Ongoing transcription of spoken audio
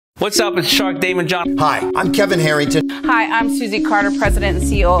What's up? It's Shark Damon John. Hi, I'm Kevin Harrington. Hi, I'm Susie Carter, President and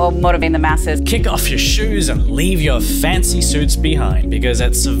CEO of Motivating the Masses. Kick off your shoes and leave your fancy suits behind, because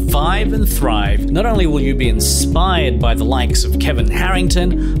at Survive and Thrive, not only will you be inspired by the likes of Kevin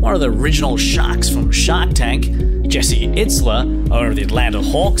Harrington, one of the original sharks from Shark Tank, Jesse Itzler, owner of the Atlanta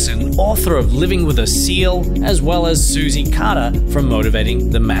Hawks and author of Living with a Seal, as well as Susie Carter from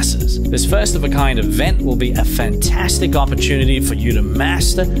Motivating the Masses. This first-of-a-kind event will be a fantastic opportunity for you to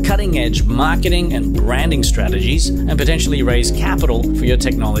master cutting-edge marketing and branding strategies and potentially raise capital for your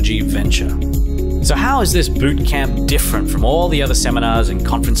technology venture. So how is this boot camp different from all the other seminars and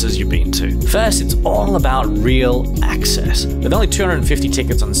conferences you've been to? First, it's all about real access. With only 250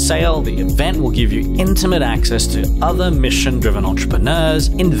 tickets on sale, the event will give you intimate access to other mission-driven entrepreneurs,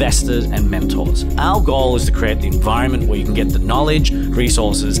 investors, and mentors. Our goal is to create the environment where you can get the knowledge,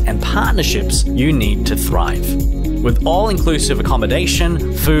 resources, and partnerships you need to thrive. With all-inclusive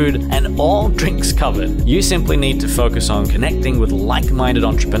accommodation, food, and all drinks covered, you simply need to focus on connecting with like-minded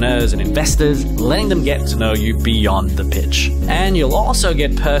entrepreneurs and investors, letting them get to know you beyond the pitch. And you'll also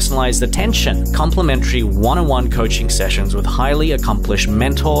get personalized attention, complimentary one-on-one coaching sessions with highly accomplished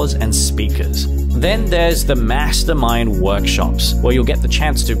mentors and speakers. Then there's the Mastermind Workshops, where you'll get the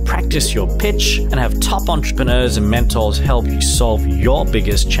chance to practice your pitch and have top entrepreneurs and mentors help you solve your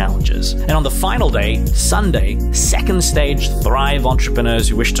biggest challenges. And on the final day, Sunday, second stage Thrive entrepreneurs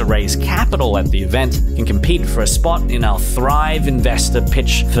who wish to raise capital at the event can compete for a spot in our Thrive Investor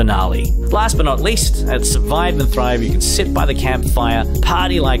Pitch Finale. Last but not least, at Survive and Thrive, you can sit by the campfire,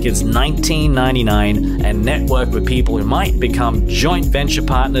 party like it's 1999, and network with people who might become joint venture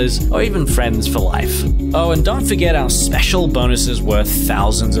partners or even friends for life. Oh, and don't forget our special bonuses worth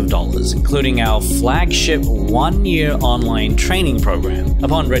thousands of dollars, including our flagship one-year online training program.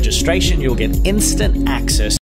 Upon registration, you'll get instant access